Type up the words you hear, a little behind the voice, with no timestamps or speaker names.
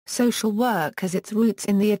Social work has its roots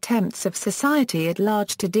in the attempts of society at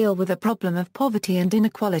large to deal with the problem of poverty and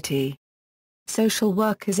inequality. Social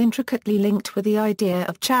work is intricately linked with the idea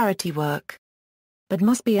of charity work, but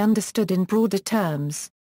must be understood in broader terms.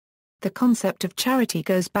 The concept of charity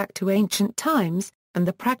goes back to ancient times, and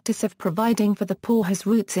the practice of providing for the poor has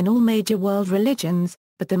roots in all major world religions,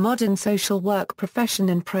 but the modern social work profession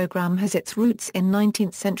and program has its roots in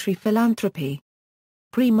 19th-century philanthropy.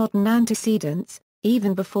 Pre-modern antecedents,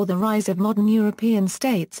 even before the rise of modern European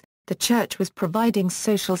states, the Church was providing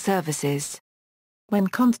social services. When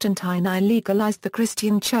Constantine I legalized the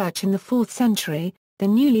Christian Church in the 4th century, the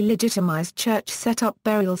newly legitimized Church set up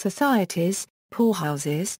burial societies,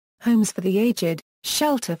 poorhouses, homes for the aged,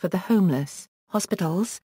 shelter for the homeless,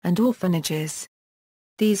 hospitals, and orphanages.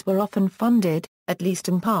 These were often funded, at least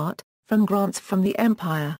in part, from grants from the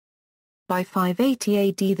empire. By 580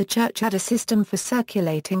 AD the Church had a system for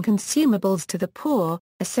circulating consumables to the poor.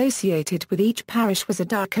 Associated with each parish was a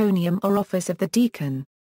diaconium or office of the deacon.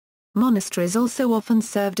 Monasteries also often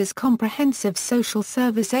served as comprehensive social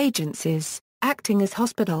service agencies, acting as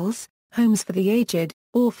hospitals, homes for the aged,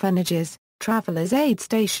 orphanages, travelers' aid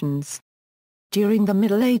stations. During the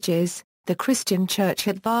Middle Ages, the Christian Church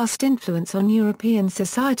had vast influence on European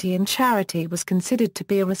society, and charity was considered to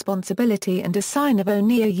be a responsibility and a sign of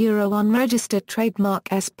unregistered trademark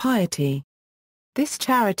as piety. This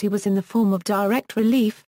charity was in the form of direct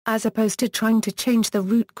relief, as opposed to trying to change the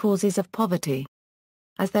root causes of poverty.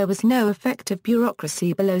 As there was no effective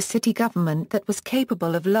bureaucracy below city government that was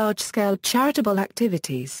capable of large-scale charitable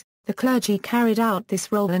activities, the clergy carried out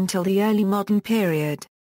this role until the early modern period.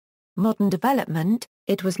 Modern development.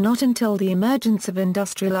 It was not until the emergence of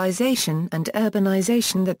industrialization and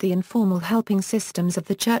urbanization that the informal helping systems of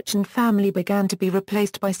the church and family began to be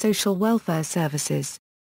replaced by social welfare services.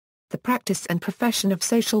 The practice and profession of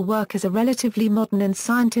social work has a relatively modern and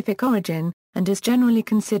scientific origin, and is generally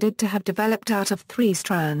considered to have developed out of 3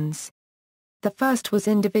 strands. The first was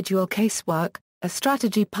individual casework, a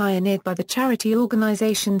strategy pioneered by the charity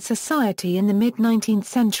organization Society in the mid-19th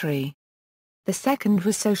century. The second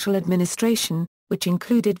was social administration, which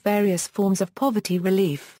included various forms of poverty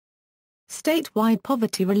relief. Statewide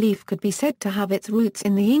poverty relief could be said to have its roots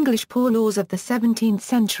in the English Poor Laws of the 17th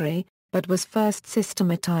century, but was first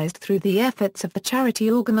systematized through the efforts of the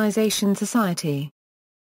charity organization Society.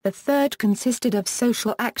 The third consisted of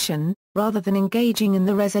social action. Rather than engaging in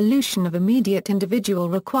the resolution of immediate individual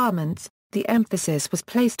requirements, the emphasis was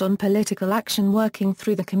placed on political action working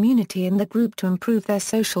through the community and the group to improve their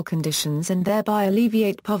social conditions and thereby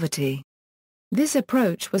alleviate poverty. This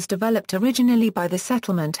approach was developed originally by the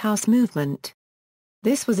settlement house movement.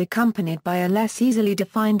 This was accompanied by a less easily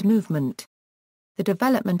defined movement. The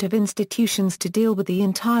development of institutions to deal with the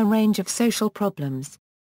entire range of social problems.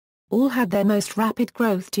 All had their most rapid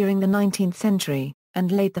growth during the 19th century,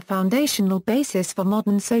 and laid the foundational basis for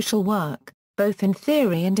modern social work, both in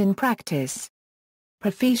theory and in practice.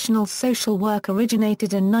 Professional social work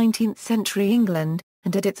originated in 19th century England,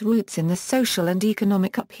 and had its roots in the social and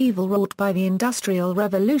economic upheaval wrought by the Industrial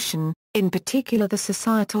Revolution, in particular the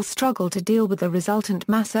societal struggle to deal with the resultant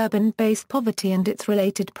mass urban-based poverty and its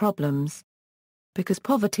related problems. Because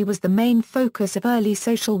poverty was the main focus of early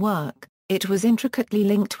social work, it was intricately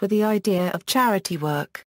linked with the idea of charity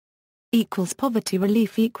work. Poverty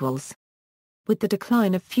relief equals. With the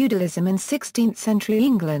decline of feudalism in 16th century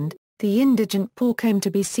England, the indigent poor came to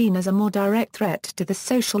be seen as a more direct threat to the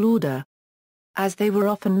social order. As they were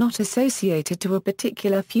often not associated to a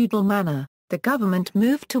particular feudal manor, the government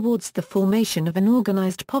moved towards the formation of an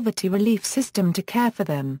organized poverty relief system to care for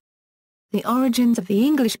them. The origins of the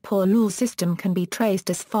English poor law system can be traced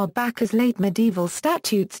as far back as late medieval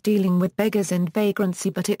statutes dealing with beggars and vagrancy,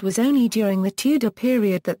 but it was only during the Tudor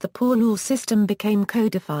period that the poor law system became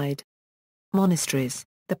codified. Monasteries,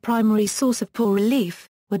 the primary source of poor relief,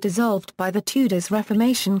 were dissolved by the Tudors'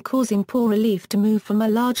 Reformation, causing poor relief to move from a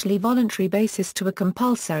largely voluntary basis to a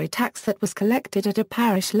compulsory tax that was collected at a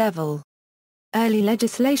parish level. Early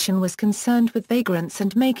legislation was concerned with vagrants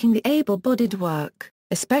and making the able-bodied work,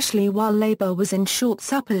 especially while labor was in short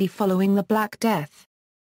supply following the Black Death.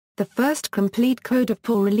 The first complete code of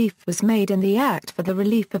poor relief was made in the Act for the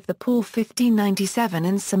Relief of the Poor 1597,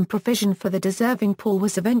 and some provision for the deserving poor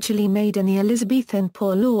was eventually made in the Elizabethan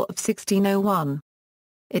Poor Law of 1601.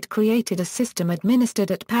 It created a system administered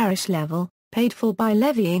at parish level, paid for by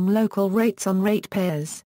levying local rates on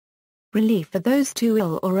ratepayers. Relief for those too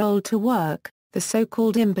ill or old to work, the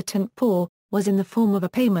so-called impotent poor, was in the form of a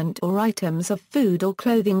payment or items of food or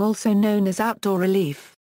clothing, also known as outdoor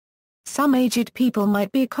relief. Some aged people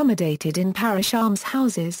might be accommodated in parish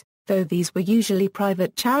almshouses, though these were usually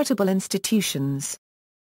private charitable institutions.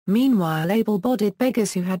 Meanwhile, able-bodied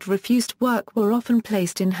beggars who had refused work were often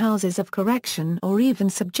placed in houses of correction or even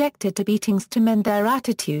subjected to beatings to mend their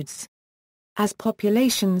attitudes. As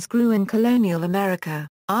populations grew in colonial America,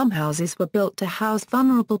 almshouses were built to house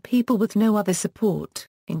vulnerable people with no other support,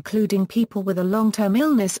 including people with a long-term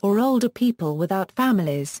illness or older people without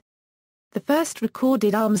families. The first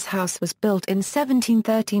recorded almshouse was built in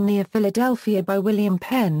 1713 near Philadelphia by William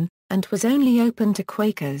Penn, and was only open to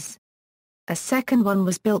Quakers. A second one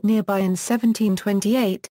was built nearby in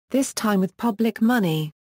 1728, this time with public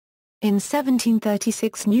money. In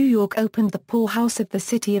 1736 New York opened the Poorhouse of the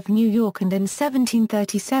City of New York, and in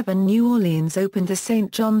 1737 New Orleans opened the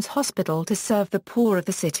St. John's Hospital to serve the poor of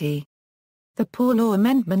the city. The Poor Law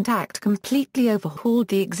Amendment Act completely overhauled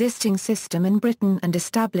the existing system in Britain and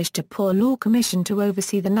established a Poor Law Commission to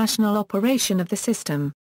oversee the national operation of the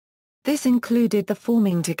system. This included the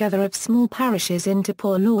forming together of small parishes into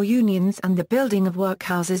poor law unions and the building of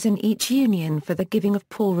workhouses in each union for the giving of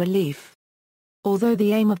poor relief. Although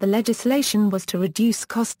the aim of the legislation was to reduce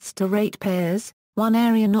costs to ratepayers, one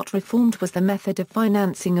area not reformed was the method of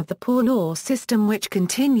financing of the poor law system, which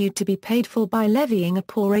continued to be paid for by levying a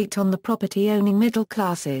poor rate on the property-owning middle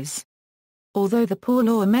classes. Although the Poor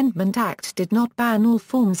Law Amendment Act did not ban all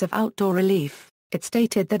forms of outdoor relief, it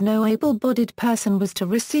stated that no able-bodied person was to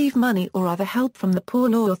receive money or other help from the poor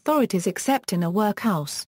law authorities except in a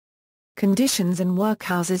workhouse. Conditions in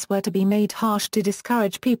workhouses were to be made harsh to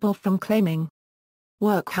discourage people from claiming.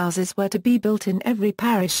 Workhouses were to be built in every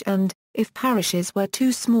parish and, if parishes were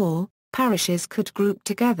too small, parishes could group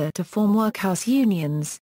together to form workhouse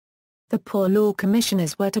unions. The Poor Law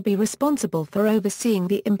Commissioners were to be responsible for overseeing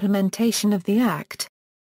the implementation of the Act.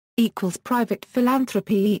 Private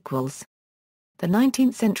philanthropy . The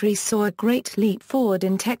 19th century saw a great leap forward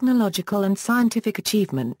in technological and scientific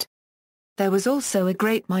achievement. There was also a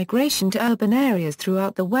great migration to urban areas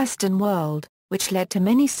throughout the Western world, which led to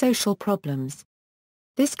many social problems.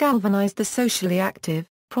 This galvanized the socially active,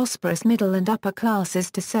 prosperous middle and upper classes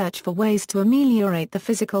to search for ways to ameliorate the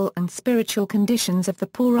physical and spiritual conditions of the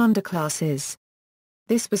poor underclasses.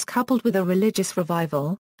 This was coupled with a religious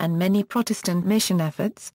revival, and many Protestant mission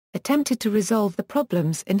efforts, attempted to resolve the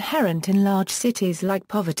problems inherent in large cities like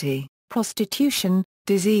poverty, prostitution,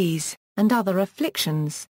 disease, and other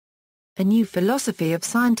afflictions. A new philosophy of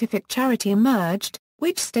scientific charity emerged,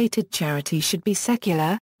 which stated charity should be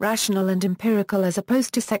secular, rational and empirical as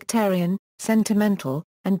opposed to sectarian, sentimental,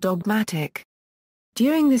 and dogmatic.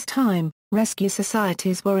 During this time, rescue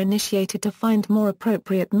societies were initiated to find more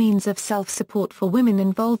appropriate means of self-support for women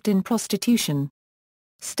involved in prostitution.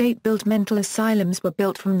 State-built mental asylums were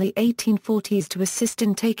built from the 1840s to assist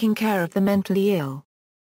in taking care of the mentally ill.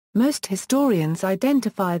 Most historians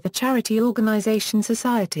identify the charity organization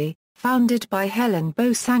Society, founded by Helen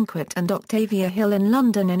Bosanquet and Octavia Hill in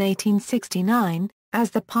London in 1869,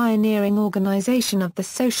 as the pioneering organization of the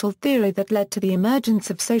social theory that led to the emergence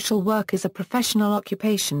of social work as a professional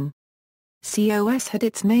occupation. COS had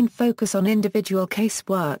its main focus on individual case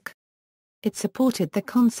work. It supported the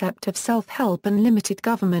concept of self-help and limited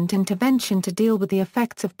government intervention to deal with the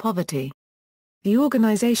effects of poverty. The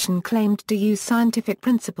organization claimed to use scientific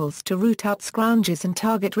principles to root out scourges and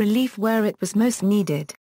target relief where it was most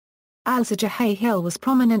needed. Alzira Hay Hill was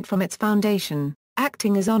prominent from its foundation,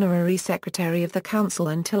 acting as honorary secretary of the council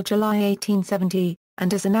until July 1870,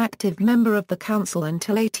 and as an active member of the council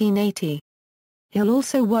until 1880. Hill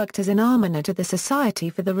also worked as an almoner to the Society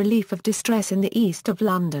for the Relief of Distress in the east of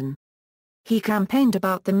London. He campaigned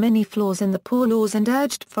about the many flaws in the poor laws and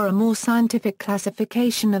urged for a more scientific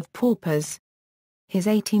classification of paupers. His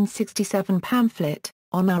 1867 pamphlet,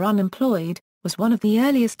 On Our Unemployed, was one of the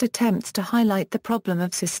earliest attempts to highlight the problem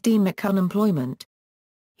of systemic unemployment.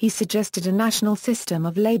 He suggested a national system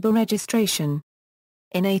of labor registration.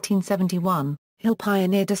 In 1871, Hill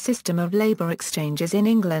pioneered a system of labor exchanges in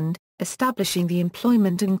England, establishing the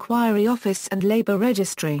Employment Inquiry Office and Labor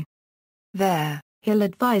Registry. There, Hill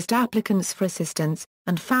advised applicants for assistance,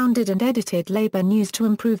 and founded and edited Labor News to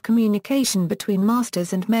improve communication between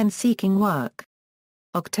masters and men seeking work.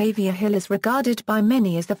 Octavia Hill is regarded by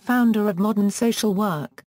many as the founder of modern social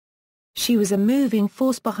work. She was a moving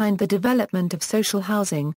force behind the development of social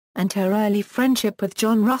housing, and her early friendship with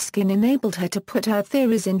John Ruskin enabled her to put her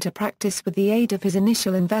theories into practice with the aid of his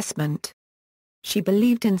initial investment. She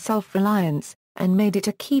believed in self-reliance, and made it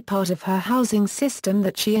a key part of her housing system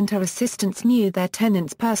that she and her assistants knew their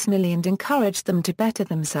tenants personally and encouraged them to better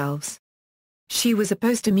themselves. She was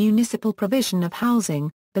opposed to municipal provision of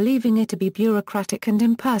housing, believing it to be bureaucratic and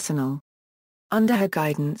impersonal. Under her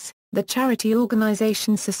guidance, The charity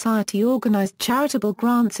organization Society organized charitable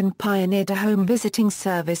grants and pioneered a home visiting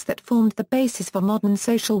service that formed the basis for modern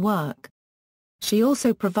social work. She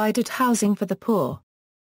also provided housing for the poor.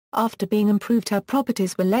 After being improved, her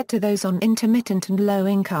properties were let to those on intermittent and low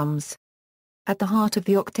incomes. At the heart of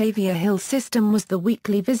the Octavia Hill system was the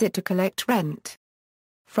weekly visit to collect rent.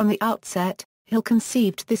 From the outset, Hill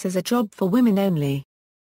conceived this as a job for women only.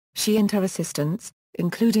 She and her assistants,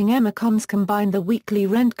 including Emma Combs, combined the weekly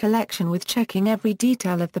rent collection with checking every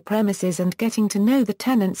detail of the premises and getting to know the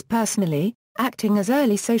tenants personally, acting as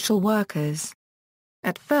early social workers.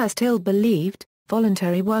 At first Hill believed,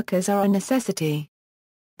 voluntary workers are a necessity.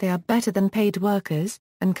 They are better than paid workers,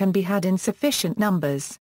 and can be had in sufficient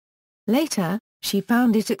numbers. Later, she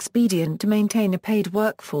found it expedient to maintain a paid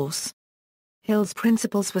workforce. Hill's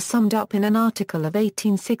principles were summed up in an article of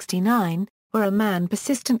 1869, where a man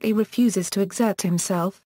persistently refuses to exert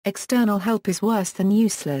himself, external help is worse than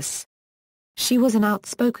useless. She was an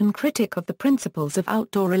outspoken critic of the principles of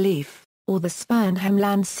outdoor relief, or the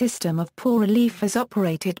Svernhemland system of poor relief as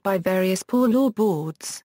operated by various poor law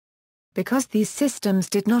boards. Because these systems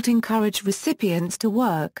did not encourage recipients to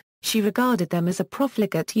work, she regarded them as a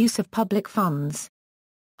profligate use of public funds.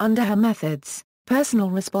 Under her methods, personal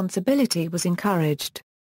responsibility was encouraged.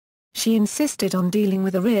 She insisted on dealing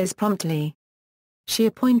with arrears promptly. She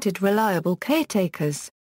appointed reliable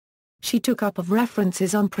caretakers. She took up of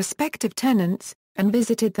references on prospective tenants, and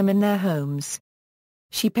visited them in their homes.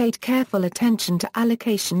 She paid careful attention to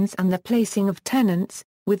allocations and the placing of tenants,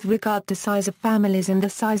 with regard to size of families and the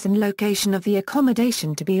size and location of the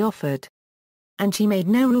accommodation to be offered. And she made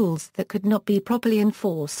no rules that could not be properly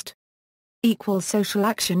enforced. Social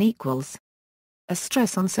action equals. A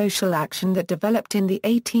stress on social action that developed in the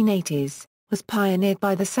 1880s, was pioneered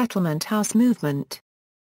by the settlement house movement.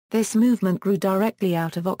 This movement grew directly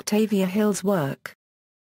out of Octavia Hill's work.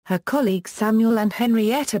 Her colleagues Samuel and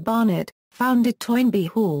Henrietta Barnett founded Toynbee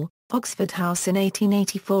Hall, Oxford House in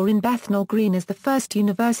 1884 in Bethnal Green as the first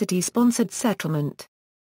university-sponsored settlement.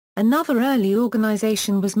 Another early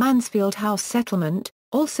organisation was Mansfield House Settlement,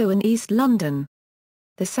 also in East London.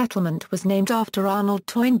 The settlement was named after Arnold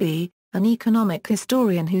Toynbee, an economic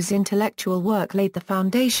historian whose intellectual work laid the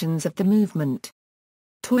foundations of the movement.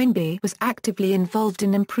 Toynbee was actively involved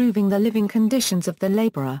in improving the living conditions of the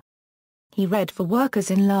labourer. He read for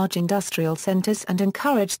workers in large industrial centres and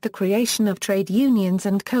encouraged the creation of trade unions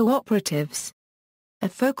and cooperatives. A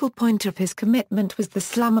focal point of his commitment was the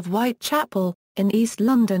slum of Whitechapel, in East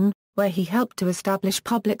London, where he helped to establish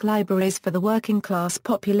public libraries for the working-class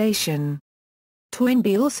population.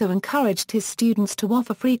 Toynbee also encouraged his students to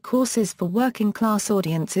offer free courses for working-class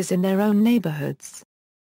audiences in their own neighborhoods.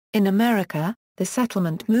 In America, the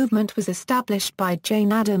settlement movement was established by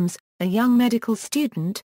Jane Addams, a young medical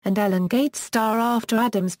student, and Ellen Gates Starr after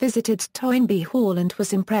Addams visited Toynbee Hall and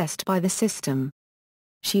was impressed by the system.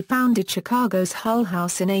 She founded Chicago's Hull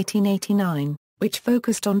House in 1889, which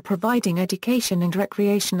focused on providing education and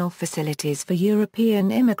recreational facilities for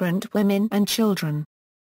European immigrant women and children.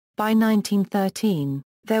 By 1913,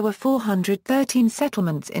 there were 413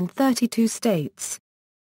 settlements in 32 states.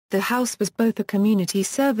 The house was both a community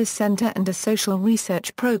service center and a social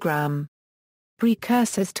research program.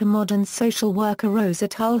 Precursors to modern social work arose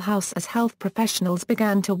at Hull House as health professionals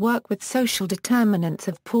began to work with social determinants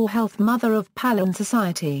of poor health, mother of Palan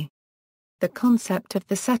society. The concept of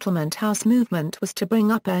the settlement house movement was to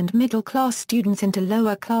bring upper and middle-class students into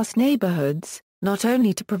lower-class neighborhoods, not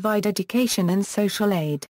only to provide education and social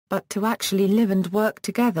aid, but to actually live and work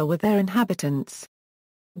together with their inhabitants.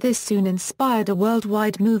 This soon inspired a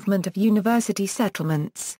worldwide movement of university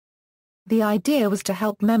settlements. The idea was to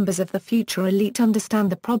help members of the future elite understand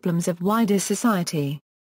the problems of wider society.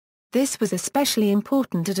 This was especially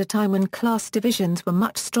important at a time when class divisions were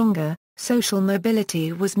much stronger, social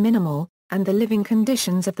mobility was minimal, and the living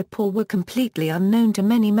conditions of the poor were completely unknown to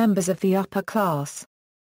many members of the upper class.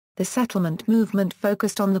 The settlement movement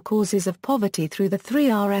focused on the causes of poverty through the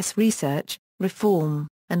 3Rs: research, reform,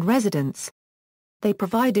 and residence. They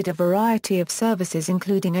provided a variety of services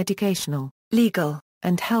including educational, legal,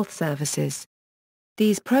 and health services.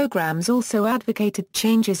 These programs also advocated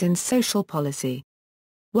changes in social policy.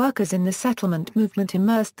 Workers in the settlement movement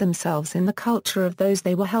immersed themselves in the culture of those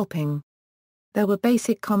they were helping. There were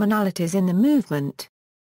basic commonalities in the movement.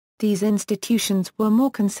 These institutions were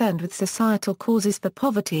more concerned with societal causes for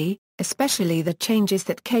poverty, especially the changes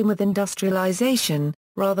that came with industrialization,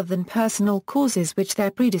 rather than personal causes which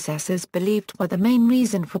their predecessors believed were the main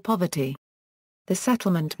reason for poverty. The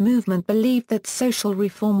settlement movement believed that social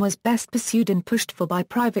reform was best pursued and pushed for by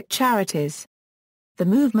private charities. The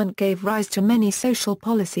movement gave rise to many social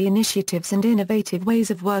policy initiatives and innovative ways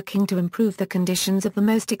of working to improve the conditions of the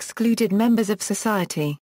most excluded members of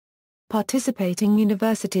society. Participating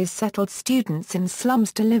universities settled students in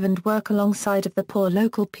slums to live and work alongside of the poor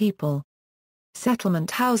local people. Settlement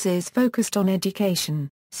houses focused on education,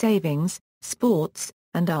 savings, sports,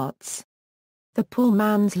 and arts. The Poor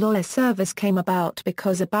Man's Lawyer service came about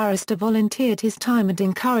because a barrister volunteered his time and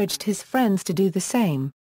encouraged his friends to do the same.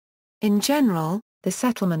 In general, the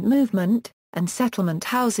settlement movement, and settlement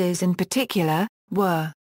houses in particular,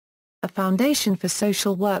 were a foundation for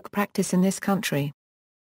social work practice in this country.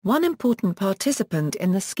 One important participant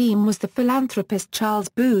in the scheme was the philanthropist Charles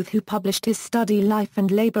Booth, who published his study Life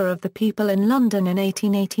and Labour of the People in London in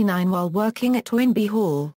 1889 while working at Toynbee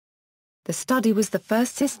Hall. The study was the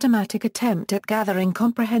first systematic attempt at gathering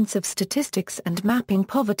comprehensive statistics and mapping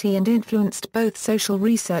poverty, and influenced both social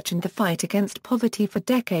research and the fight against poverty for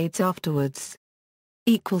decades afterwards.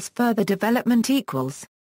 Further development.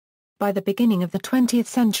 By the beginning of the 20th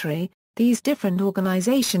century, these different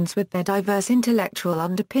organizations with their diverse intellectual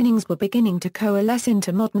underpinnings were beginning to coalesce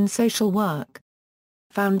into modern social work.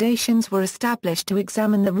 Foundations were established to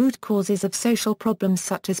examine the root causes of social problems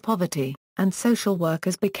such as poverty, and social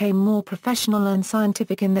workers became more professional and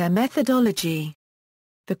scientific in their methodology.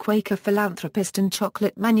 The Quaker philanthropist and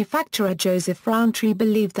chocolate manufacturer Joseph Rowntree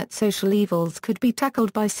believed that social evils could be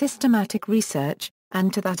tackled by systematic research,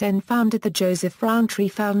 and to that end founded the Joseph Rowntree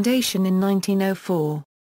Foundation in 1904.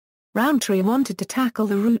 Rowntree wanted to tackle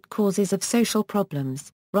the root causes of social problems,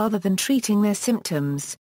 rather than treating their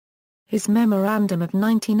symptoms. His memorandum of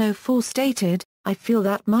 1904 stated, "I feel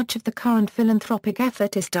that much of the current philanthropic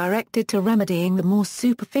effort is directed to remedying the more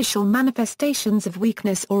superficial manifestations of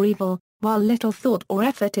weakness or evil, while little thought or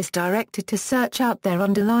effort is directed to search out their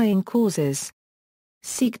underlying causes.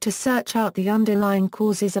 Seek to search out the underlying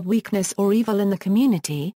causes of weakness or evil in the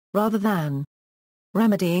community, rather than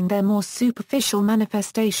remedying their more superficial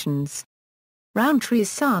manifestations." Rowntree's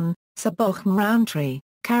son, Sir Bochum Rowntree,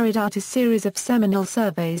 carried out a series of seminal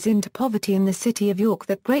surveys into poverty in the city of York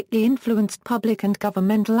that greatly influenced public and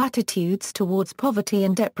governmental attitudes towards poverty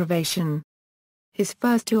and deprivation. His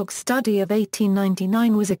first York study of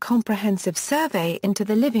 1899 was a comprehensive survey into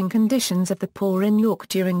the living conditions of the poor in York,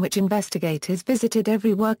 during which investigators visited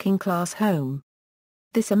every working-class home.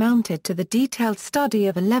 This amounted to the detailed study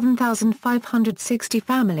of 11,560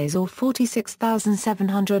 families, or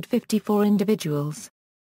 46,754 individuals.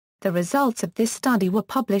 The results of this study were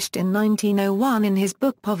published in 1901 in his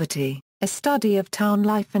book Poverty, a study of town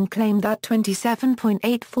life, and claimed that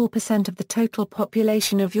 27.84% of the total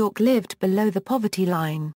population of York lived below the poverty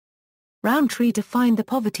line. Rowntree defined the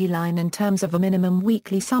poverty line in terms of a minimum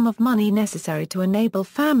weekly sum of money necessary to enable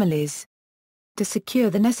families to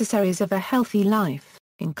secure the necessaries of a healthy life,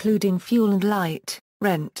 including fuel and light,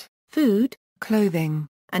 rent, food, clothing,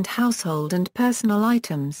 and household and personal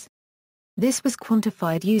items. This was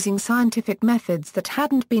quantified using scientific methods that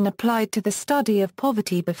hadn't been applied to the study of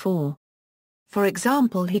poverty before. For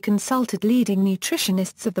example, he consulted leading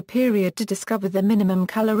nutritionists of the period to discover the minimum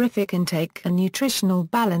calorific intake and nutritional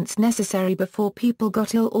balance necessary before people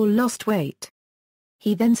got ill or lost weight.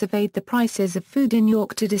 He then surveyed the prices of food in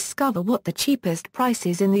York to discover what the cheapest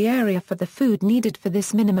prices in the area for the food needed for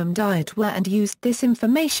this minimum diet were, and used this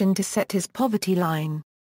information to set his poverty line.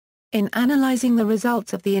 In analyzing the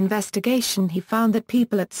results of the investigation, he found that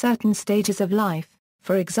people at certain stages of life,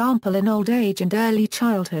 for example in old age and early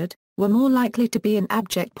childhood, were more likely to be in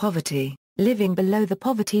abject poverty, living below the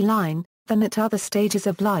poverty line, than at other stages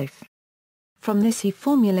of life. From this he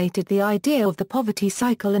formulated the idea of the poverty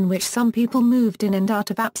cycle, in which some people moved in and out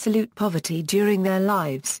of absolute poverty during their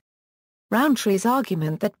lives. Rowntree's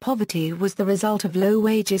argument that poverty was the result of low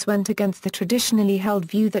wages went against the traditionally held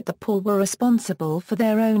view that the poor were responsible for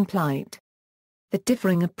their own plight. The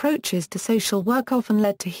differing approaches to social work often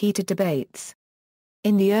led to heated debates.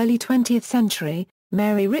 In the early 20th century,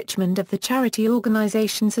 Mary Richmond of the charity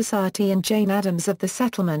organization Society and Jane Addams of the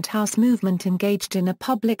settlement house movement engaged in a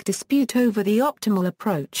public dispute over the optimal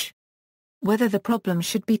approach. Whether the problem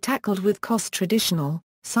should be tackled with traditional,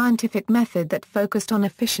 scientific method that focused on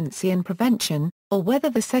efficiency and prevention, or whether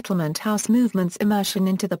the settlement house movement's immersion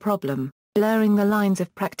into the problem, blurring the lines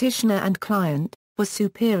of practitioner and client, was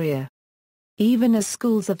superior. Even as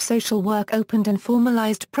schools of social work opened and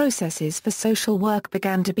formalized processes for social work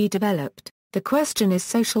began to be developed, the question, "Is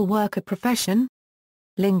social work a profession?"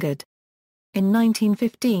 lingered. In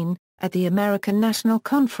 1915, at the American National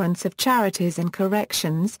Conference of Charities and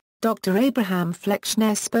Corrections, Dr. Abraham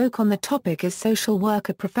Flexner spoke on the topic, "Is social work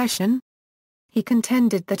a profession?" He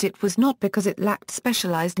contended that it was not because it lacked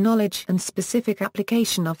specialized knowledge and specific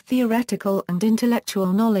application of theoretical and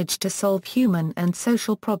intellectual knowledge to solve human and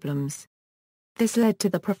social problems. This led to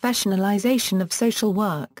the professionalization of social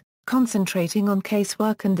work, concentrating on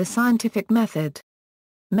casework and the scientific method.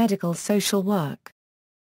 Medical social work.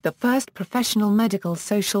 The first professional medical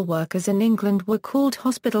social workers in England were called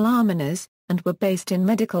hospital almoners, and were based in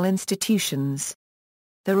medical institutions.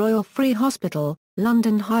 The Royal Free Hospital,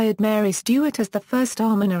 London hired Mary Stuart as the first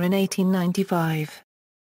almoner in 1895.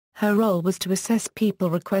 Her role was to assess people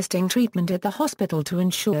requesting treatment at the hospital to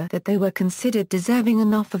ensure that they were considered deserving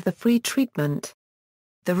enough of the free treatment.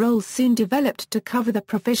 The role soon developed to cover the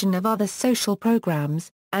provision of other social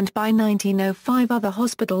programs, and by 1905 other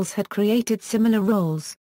hospitals had created similar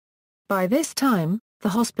roles. By this time, the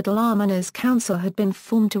Hospital Almoners' Council had been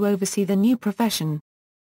formed to oversee the new profession.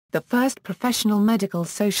 The first professional medical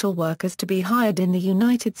social workers to be hired in the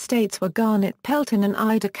United States were Garnet Pelton and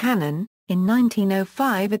Ida Cannon, in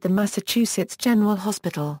 1905 at the Massachusetts General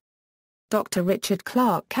Hospital. Dr. Richard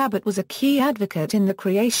Clark Cabot was a key advocate in the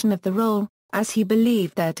creation of the role, as he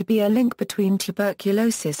believed there to be a link between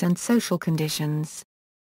tuberculosis and social conditions.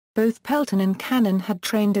 Both Pelton and Cannon had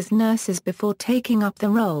trained as nurses before taking up the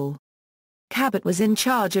role. Cabot was in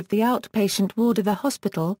charge of the outpatient ward of the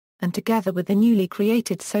hospital, and together with the newly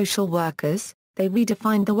created social workers, they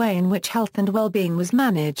redefined the way in which health and well-being was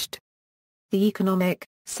managed. The economic,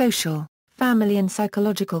 social, family and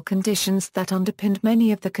psychological conditions that underpinned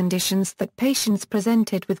many of the conditions that patients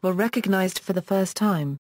presented with were recognized for the first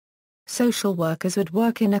time. Social workers would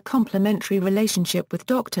work in a complementary relationship with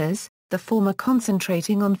doctors, the former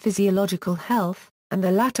concentrating on physiological health, and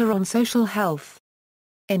the latter on social health.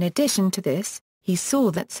 In addition to this, he saw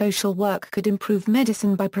that social work could improve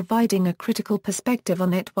medicine by providing a critical perspective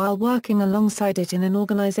on it while working alongside it in an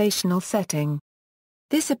organizational setting.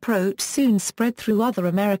 This approach soon spread through other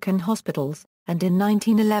American hospitals, and in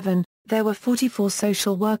 1911, there were 44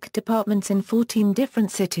 social work departments in 14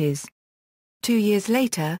 different cities. 2 years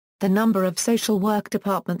later, the number of social work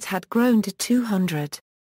departments had grown to 200.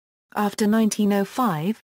 After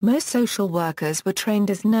 1905, most social workers were trained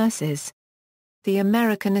as nurses. The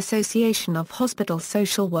American Association of Hospital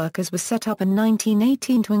Social Workers was set up in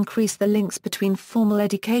 1918 to increase the links between formal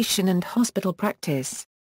education and hospital practice.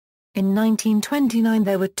 In 1929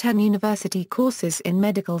 there were 10 university courses in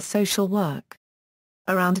medical social work.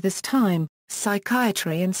 Around this time,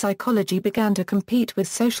 psychiatry and psychology began to compete with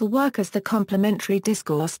social work as the complementary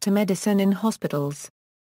discourse to medicine in hospitals.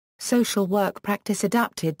 Social work practice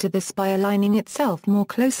adapted to this by aligning itself more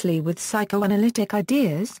closely with psychoanalytic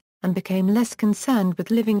ideas, and became less concerned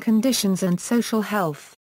with living conditions and social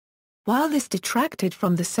health. While this detracted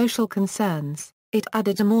from the social concerns, it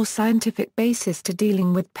added a more scientific basis to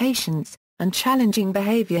dealing with patients, and challenging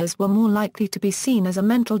behaviors were more likely to be seen as a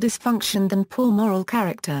mental dysfunction than poor moral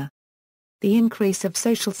character. The increase of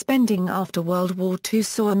social spending after World War II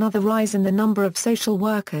saw another rise in the number of social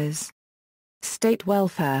workers. State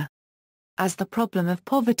welfare. As the problem of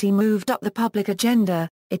poverty moved up the public agenda,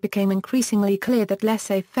 it became increasingly clear that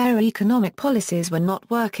laissez-faire economic policies were not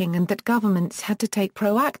working and that governments had to take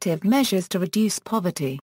proactive measures to reduce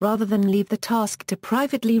poverty, rather than leave the task to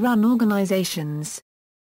privately run organizations.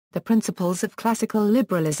 The principles of classical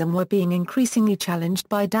liberalism were being increasingly challenged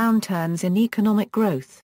by downturns in economic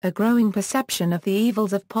growth, a growing perception of the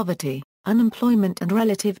evils of poverty, unemployment and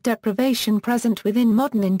relative deprivation present within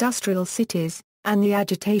modern industrial cities, and the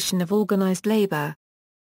agitation of organized labor.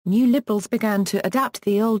 New liberals began to adapt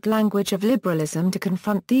the old language of liberalism to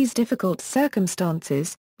confront these difficult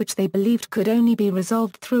circumstances, which they believed could only be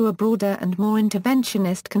resolved through a broader and more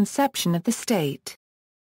interventionist conception of the state.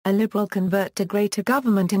 A liberal convert to greater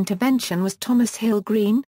government intervention was Thomas Hill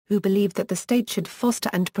Green, who believed that the state should foster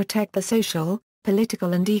and protect the social,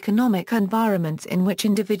 political and economic environments in which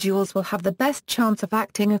individuals will have the best chance of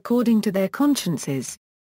acting according to their consciences.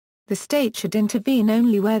 The state should intervene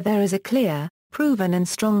only where there is a clear, proven and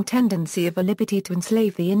strong tendency of a liberty to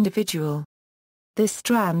enslave the individual. This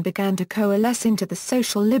strand began to coalesce into the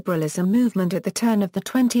social liberalism movement at the turn of the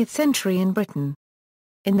 20th century in Britain.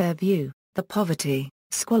 In their view, the poverty,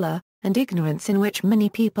 squalor, and ignorance in which many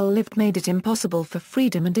people lived made it impossible for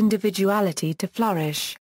freedom and individuality to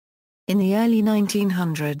flourish. In the early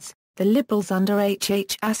 1900s, the Liberals under H.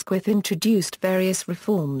 H. Asquith introduced various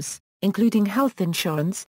reforms, including health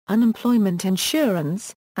insurance, unemployment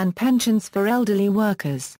insurance, and pensions for elderly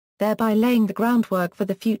workers, thereby laying the groundwork for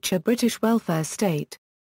the future British welfare state.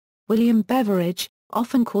 William Beveridge,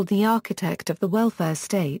 often called the architect of the welfare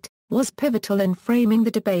state, was pivotal in framing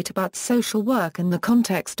the debate about social work in the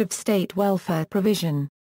context of state welfare provision.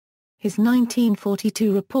 His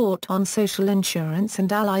 1942 report on social insurance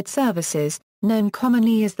and allied services, known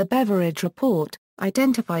commonly as the Beveridge Report,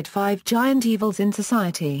 identified 5 giant evils in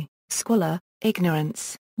society: squalor,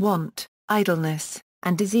 ignorance, want, idleness,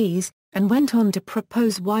 and disease, and went on to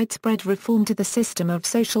propose widespread reform to the system of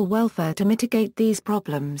social welfare to mitigate these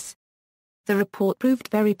problems. The report proved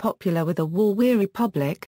very popular with a war-weary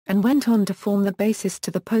public, and went on to form the basis to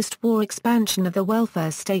the post-war expansion of the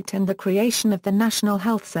welfare state and the creation of the National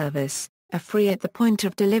Health Service, a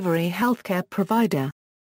free-at-the-point-of-delivery healthcare provider.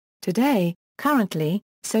 Today, currently,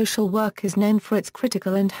 social work is known for its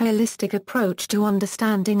critical and holistic approach to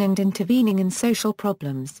understanding and intervening in social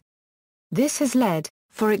problems. This has led,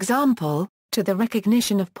 for example, to the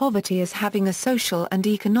recognition of poverty as having a social and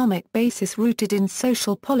economic basis rooted in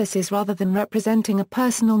social policies rather than representing a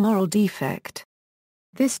personal moral defect.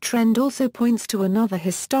 This trend also points to another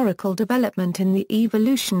historical development in the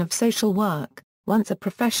evolution of social work. Once a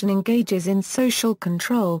profession engages in social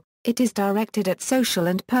control, it is directed at social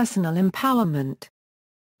and personal empowerment.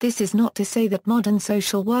 This is not to say that modern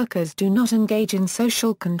social workers do not engage in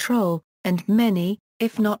social control, and many,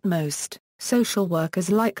 if not most, social workers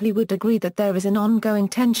likely would agree that there is an ongoing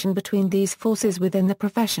tension between these forces within the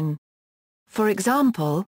profession. For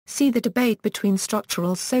example, see the debate between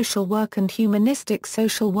structural social work and humanistic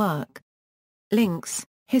social work. Links: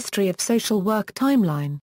 History of social work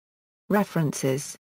timeline. References